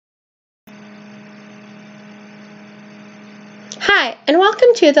Hi, and welcome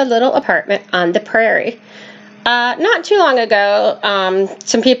to the little apartment on the prairie. Not too long ago,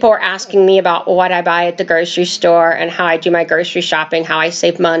 some people were asking me about what I buy at the grocery store and how I do my grocery shopping, how I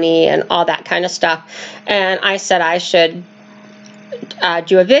save money, and all that kind of stuff. And I said I should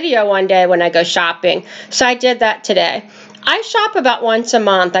do a video one day when I go shopping. So I did that today. I shop about once a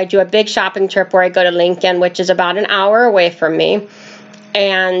month. I do a big shopping trip where I go to Lincoln, which is about an hour away from me.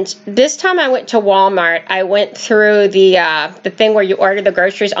 And this time I went to Walmart. I went through the thing where you order the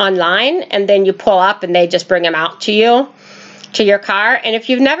groceries online and then you pull up and they just bring them out to you, to your car. And if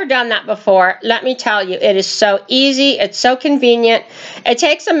you've never done that before, let me tell you, it is so easy. It's so convenient. It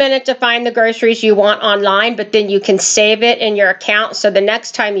takes a minute to find the groceries you want online, but then you can save it in your account. So the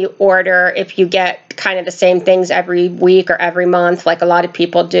next time you order, if you get kind of the same things every week or every month, like a lot of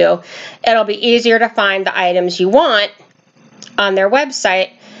people do, it'll be easier to find the items you want on their website.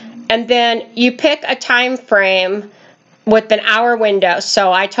 And then you pick a time frame with an hour window.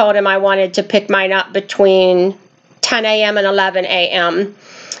 So I told him I wanted to pick mine up between 10 a.m. and 11 a.m.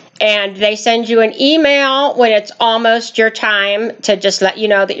 And they send you an email when it's almost your time to just let you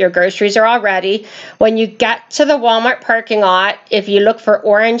know that your groceries are all ready. When you get to the Walmart parking lot, if you look for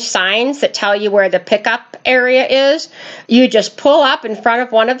orange signs that tell you where the pickup area is, you just pull up in front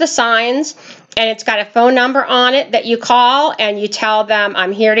of one of the signs, and it's got a phone number on it that you call, and you tell them,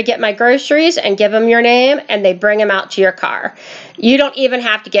 I'm here to get my groceries, and give them your name, and they bring them out to your car. You don't even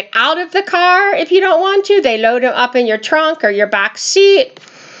have to get out of the car if you don't want to. They load them up in your trunk or your back seat.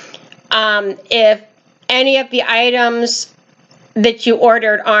 If any of the items that you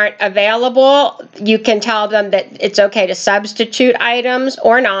ordered aren't available, you can tell them that it's okay to substitute items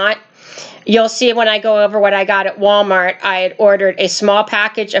or not. You'll see when I go over what I got at Walmart, I had ordered a small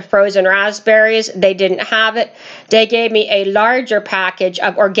package of frozen raspberries. They didn't have it. They gave me a larger package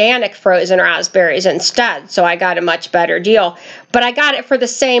of organic frozen raspberries instead, so I got a much better deal. But I got it for the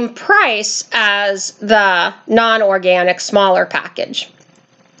same price as the non-organic smaller package.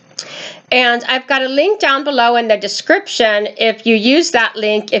 And I've got a link down below in the description. If you use that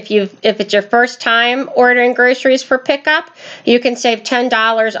link, if it's your first time ordering groceries for pickup, you can save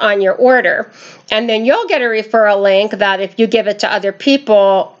 $10 on your order. And then you'll get a referral link that if you give it to other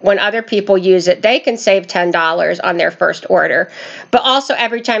people, when other people use it, they can save $10 on their first order. But also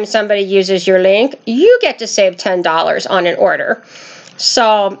every time somebody uses your link, you get to save $10 on an order.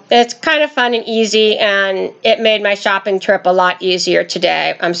 So it's kind of fun and easy, and it made my shopping trip a lot easier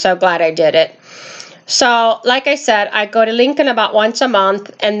today. I'm so glad I did it. So like I said, I go to Lincoln about once a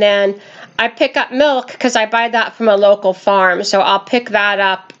month, and then I pick up milk because I buy that from a local farm. So I'll pick that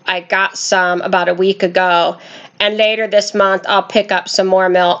up. I got some about a week ago, and later this month I'll pick up some more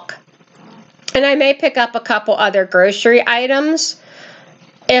milk. And I may pick up a couple other grocery items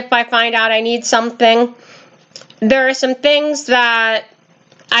if I find out I need something. There are some things that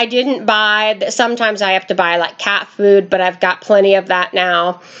I didn't buy that sometimes I have to buy, like cat food, but I've got plenty of that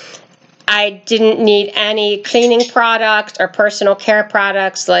now. I didn't need any cleaning products or personal care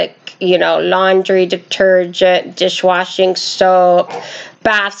products like, laundry detergent, dishwashing soap,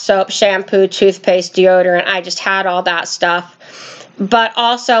 bath soap, shampoo, toothpaste, deodorant. I just had all that stuff. But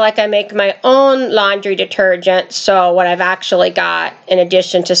also, like, I make my own laundry detergent, so what I've actually got, in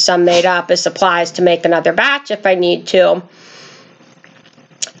addition to some made up, is supplies to make another batch if I need to.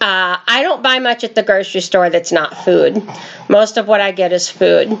 I don't buy much at the grocery store that's not food. Most of what I get is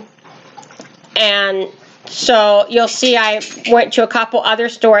food. And so you'll see I went to a couple other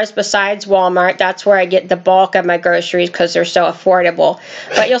stores besides Walmart. That's where I get the bulk of my groceries because they're so affordable.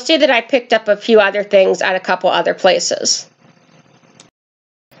 But you'll see that I picked up a few other things at a couple other places.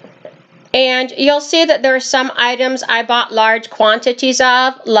 And you'll see that there are some items I bought large quantities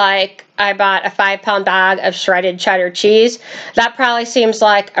of, like I bought a 5-pound bag of shredded cheddar cheese. That probably seems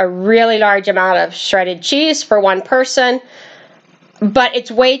like a really large amount of shredded cheese for one person, but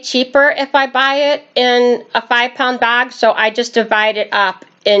it's way cheaper if I buy it in a 5-pound bag, so I just divide it up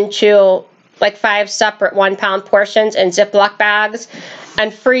into like 5 separate 1-pound portions in Ziploc bags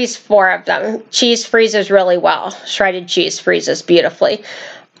and freeze 4 of them. Cheese freezes really well. Shredded cheese freezes beautifully.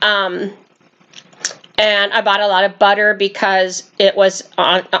 And I bought a lot of butter because it was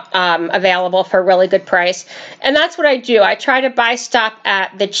available for a really good price. And that's what I do. I try to buy stuff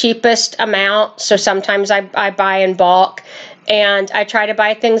at the cheapest amount. So sometimes I buy in bulk. And I try to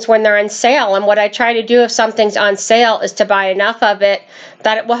buy things when they're on sale. And what I try to do if something's on sale is to buy enough of it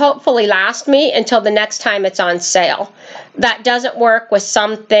that it will hopefully last me until the next time it's on sale. That doesn't work with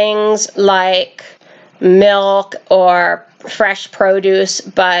some things like milk or fresh produce,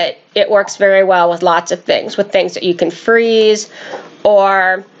 but it works very well with lots of things, with things that you can freeze,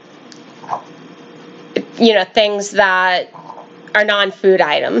 or things that are non-food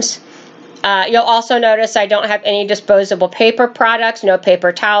items. You'll also notice I don't have any disposable paper products, no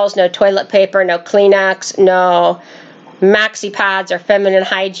paper towels, no toilet paper, no Kleenex, no maxi pads or feminine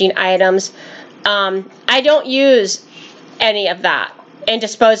hygiene items. I don't use any of that in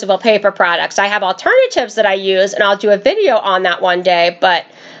disposable paper products. I have alternatives that I use, and I'll do a video on that one day, but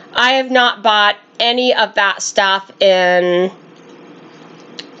I have not bought any of that stuff in,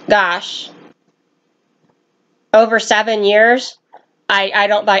 gosh, over 7 years. I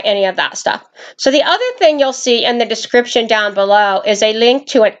don't buy any of that stuff. So the other thing you'll see in the description down below is a link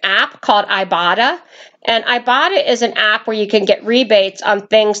to an app called Ibotta. And Ibotta is an app where you can get rebates on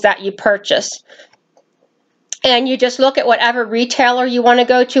things that you purchase. And you just look at whatever retailer you want to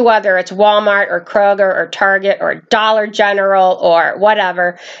go to, whether it's Walmart or Kroger or Target or Dollar General or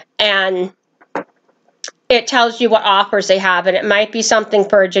whatever, and it tells you what offers they have. And it might be something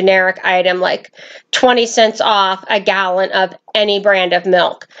for a generic item like 20 cents off a gallon of any brand of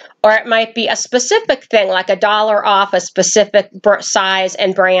milk. Or it might be a specific thing like $1 off a specific size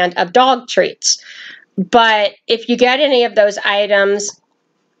and brand of dog treats. But if you get any of those items,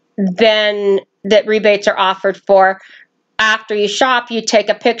 then that rebates are offered for, after you shop, you take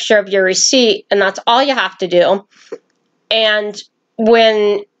a picture of your receipt, and that's all you have to do. And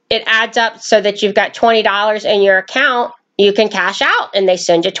when it adds up so that you've got $20 in your account, you can cash out, and they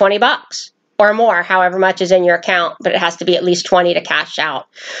send you 20 bucks or more, however much is in your account, but it has to be at least 20 to cash out.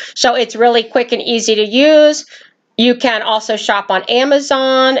 So it's really quick and easy to use. You can also shop on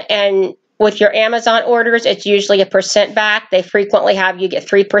Amazon, and with your Amazon orders, it's usually 1% back. They frequently have you get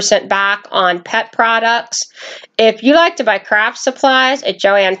 3% back on pet products. If you like to buy craft supplies at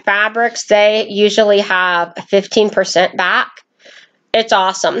Joann Fabrics, they usually have 15% back. It's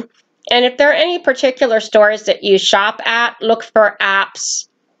awesome. And if there are any particular stores that you shop at, look for apps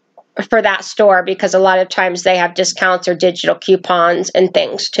for that store, because a lot of times they have discounts or digital coupons and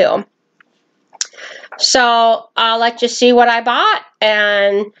things too. So I'll let you see what I bought,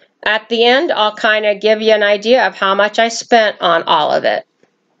 and at the end, I'll kind of give you an idea of how much I spent on all of it.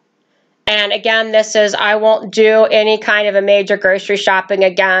 And again, I won't do any kind of a major grocery shopping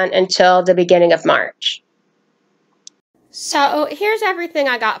again until the beginning of March. So here's everything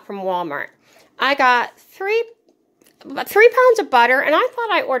I got from Walmart. I got 3 pounds of butter, and I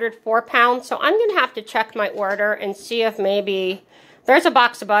thought I ordered 4 pounds, so I'm going to have to check my order and see if maybe there's a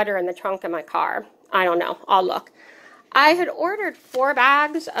box of butter in the trunk of my car. I don't know. I'll look. I had ordered 4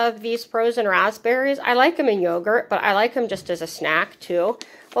 bags of these frozen raspberries. I like them in yogurt, but I like them just as a snack too.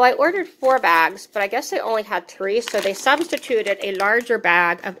 Well, I ordered 4 bags, but I guess they only had 3, so they substituted a larger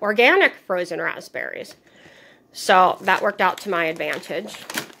bag of organic frozen raspberries. So that worked out to my advantage.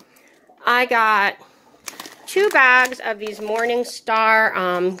 I got 2 bags of these Morningstar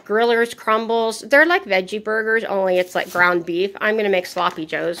Grillers crumbles. They're like veggie burgers, only it's like ground beef. I'm going to make sloppy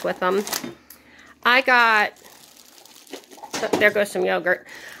joes with them. I got, there goes some yogurt.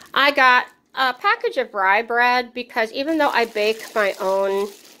 I got a package of rye bread, because even though I bake my own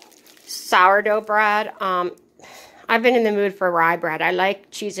sourdough bread, I've been in the mood for rye bread. I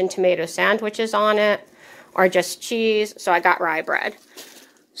like cheese and tomato sandwiches on it, or just cheese, so I got rye bread.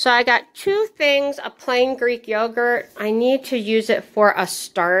 So I got 2 things of plain Greek yogurt. I need to use it for a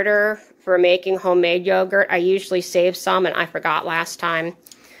starter for making homemade yogurt. I usually save some, and I forgot last time.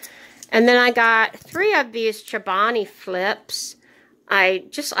 And then I got 3 of these Chobani flips. I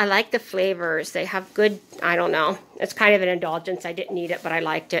like the flavors. They have good, I don't know. It's kind of an indulgence. I didn't need it, but I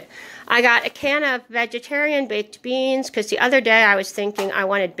liked it. I got a can of vegetarian baked beans, because the other day I was thinking I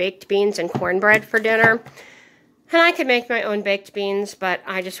wanted baked beans and cornbread for dinner. And I could make my own baked beans, but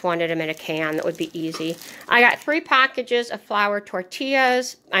I just wanted them in a can. That would be easy. I got 3 packages of flour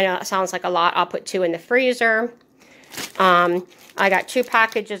tortillas. I know it sounds like a lot. I'll put 2 in the freezer. I got 2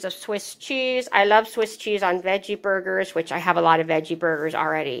 packages of Swiss cheese. I love Swiss cheese on veggie burgers, which I have a lot of veggie burgers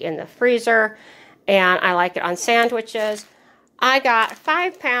already in the freezer. And I like it on sandwiches. I got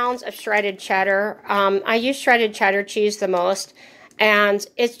 5 pounds of shredded cheddar. I use shredded cheddar cheese the most. And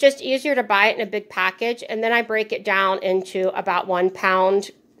it's just easier to buy it in a big package. And then I break it down into about 1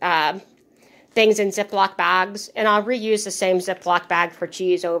 pound things in Ziploc bags. And I'll reuse the same Ziploc bag for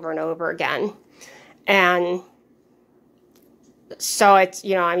cheese over and over again. And so it's,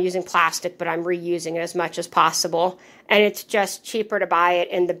 you know, I'm using plastic, but I'm reusing it as much as possible. And it's just cheaper to buy it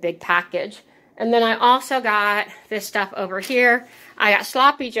in the big package. And then I also got this stuff over here. I got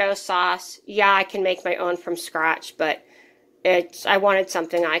sloppy joe sauce. Yeah, I can make my own from scratch, but I wanted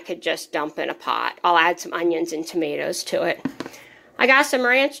something I could just dump in a pot. I'll add some onions and tomatoes to it. I got some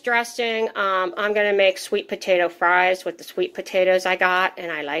ranch dressing. I'm going to make sweet potato fries with the sweet potatoes I got, and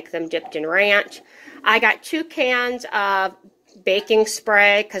I like them dipped in ranch. I got 2 cans of baking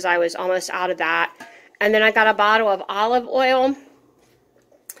spray because I was almost out of that. And then I got a bottle of olive oil.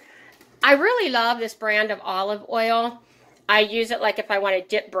 I really love this brand of olive oil. I use it like if I want to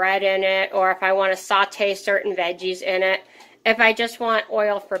dip bread in it or if I want to saute certain veggies in it. If I just want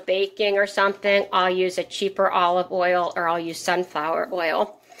oil for baking or something, I'll use a cheaper olive oil or I'll use sunflower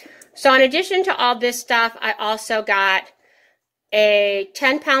oil. So in addition to all this stuff, I also got a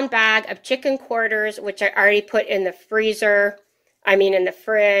 10-pound bag of chicken quarters, which I already put in the freezer. In the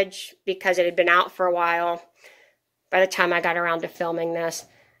fridge because it had been out for a while by the time I got around to filming this.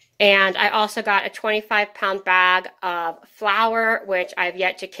 And I also got a 25-pound bag of flour, which I've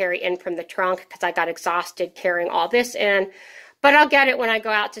yet to carry in from the trunk because I got exhausted carrying all this in. But I'll get it when I go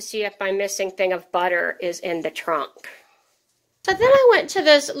out to see if my missing thing of butter is in the trunk. So then I went to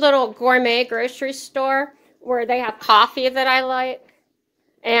this little gourmet grocery store where they have coffee that I like.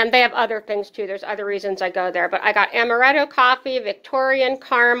 And they have other things too. There's other reasons I go there. But I got amaretto coffee, Victorian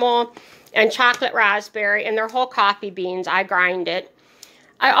caramel, and chocolate raspberry. And their whole coffee beans, I grind it.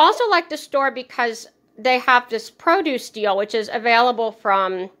 I also like the store because they have this produce deal, which is available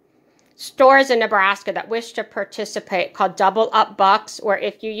from stores in Nebraska that wish to participate, called Double Up Bucks, where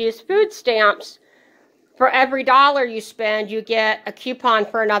if you use food stamps, for every dollar you spend, you get a coupon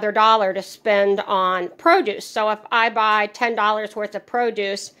for another $1 to spend on produce. So if I buy $10 worth of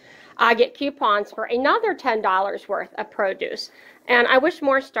produce, I get coupons for another $10 worth of produce. And I wish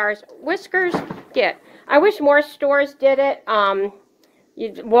more stores did it.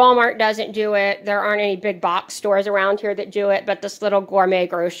 Walmart doesn't do it. There aren't any big box stores around here that do it, but this little gourmet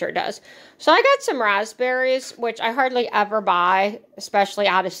grocer does. So I got some raspberries, which I hardly ever buy, especially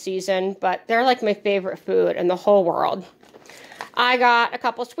out of season, but they're like my favorite food in the whole world. I got a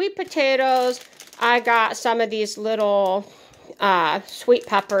couple sweet potatoes. I got some of these little sweet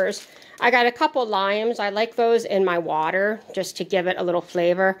peppers. I got a couple limes. I like those in my water just to give it a little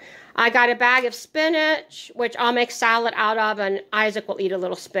flavor. I got a bag of spinach, which I'll make salad out of, and Isaac will eat a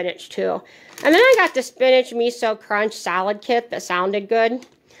little spinach too. And then I got the spinach miso crunch salad kit that sounded good.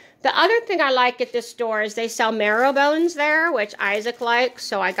 The other thing I like at this store is they sell marrow bones there, which Isaac likes,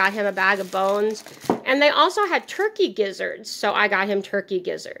 so I got him a bag of bones. And they also had turkey gizzards, so I got him turkey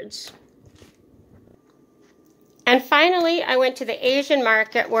gizzards. And finally, I went to the Asian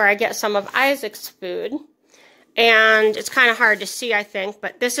market where I get some of Isaac's food. And it's kind of hard to see, I think,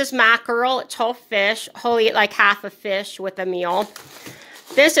 but this is mackerel. It's whole fish. He'll eat like half a fish with a meal.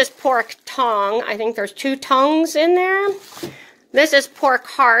 This is pork tongue. I think there's 2 tongues in there. This is pork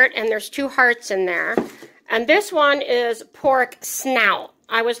heart, and there's 2 hearts in there. And this one is pork snout.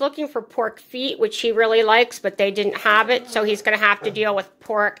 I was looking for pork feet, which he really likes, but they didn't have it, so he's going to have to deal with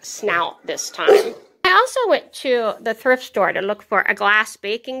pork snout this time. I also went to the thrift store to look for a glass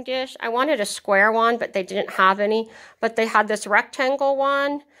baking dish. I wanted a square one, but they didn't have any. But they had this rectangle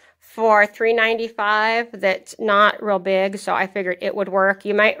one for $3.95 that's not real big, so I figured it would work.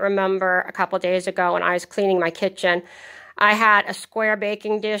 You might remember a couple days ago when I was cleaning my kitchen, I had a square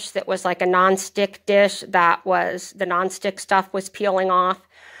baking dish that was like a non-stick dish that was, the non-stick stuff was peeling off.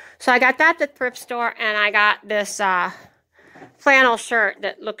 So I got that at the thrift store, and I got this flannel shirt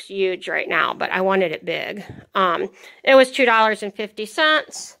that looks huge right now, but I wanted it big. It was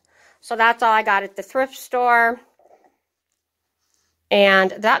 $2.50, so that's all I got at the thrift store.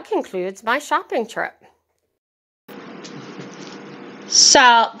 And that concludes my shopping trip. So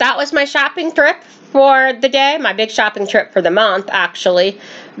that was my shopping trip for the day, my big shopping trip for the month, actually.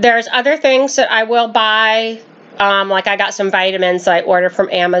 There's other things that I will buy, like I got some vitamins that I ordered from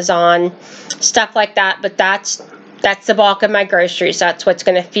Amazon, stuff like that, but that's the bulk of my groceries. That's what's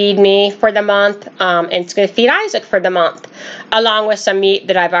going to feed me for the month, and it's going to feed Isaac for the month, along with some meat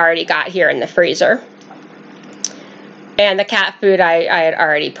that I've already got here in the freezer. And the cat food I had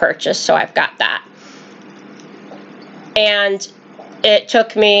already purchased, so I've got that. And it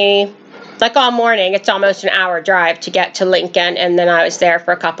took me, like all morning, it's almost an hour drive to get to Lincoln, and then I was there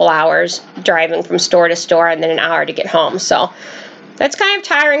for a couple hours driving from store to store, and then an hour to get home. So that's kind of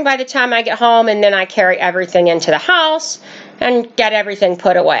tiring by the time I get home, and then I carry everything into the house and get everything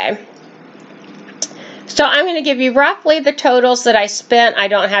put away. So I'm going to give you roughly the totals that I spent. I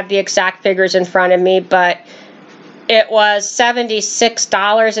don't have the exact figures in front of me, but it was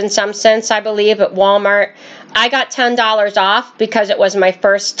 $76 and some cents, I believe, at Walmart. I got $10 off because it was my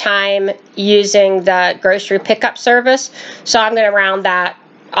first time using the grocery pickup service, so I'm going to round that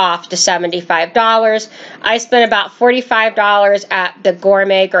off to $75. I spent about $45 at the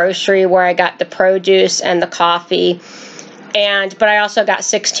gourmet grocery where I got the produce and the coffee, but I also got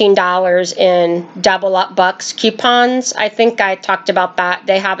 $16 in Double Up Bucks coupons. I think I talked about that.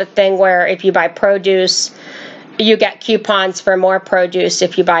 They have a thing where if you buy produce, you get coupons for more produce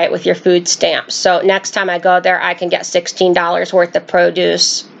if you buy it with your food stamps. So next time I go there, I can get $16 worth of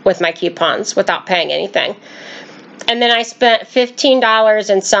produce with my coupons without paying anything. And then I spent $15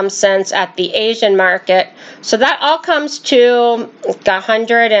 and some cents at the Asian market. So that all comes to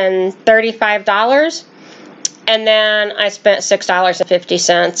 $135. And then I spent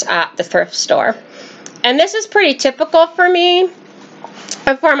 $6.50 at the thrift store. And this is pretty typical for me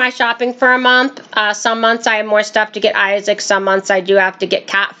for my shopping for a month. Some months I have more stuff to get Isaac. Some months I do have to get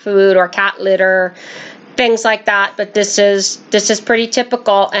cat food or cat litter, things like that. But this is pretty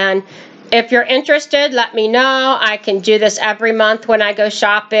typical. And if you're interested, let me know. I can do this every month when I go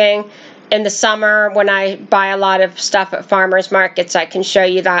shopping. In the summer, when I buy a lot of stuff at farmers markets, I can show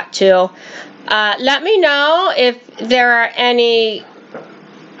you that too. Let me know if there are any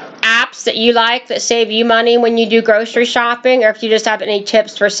apps that you like that save you money when you do grocery shopping, or if you just have any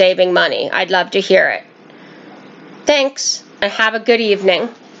tips for saving money. I'd love to hear it. Thanks, and have a good evening.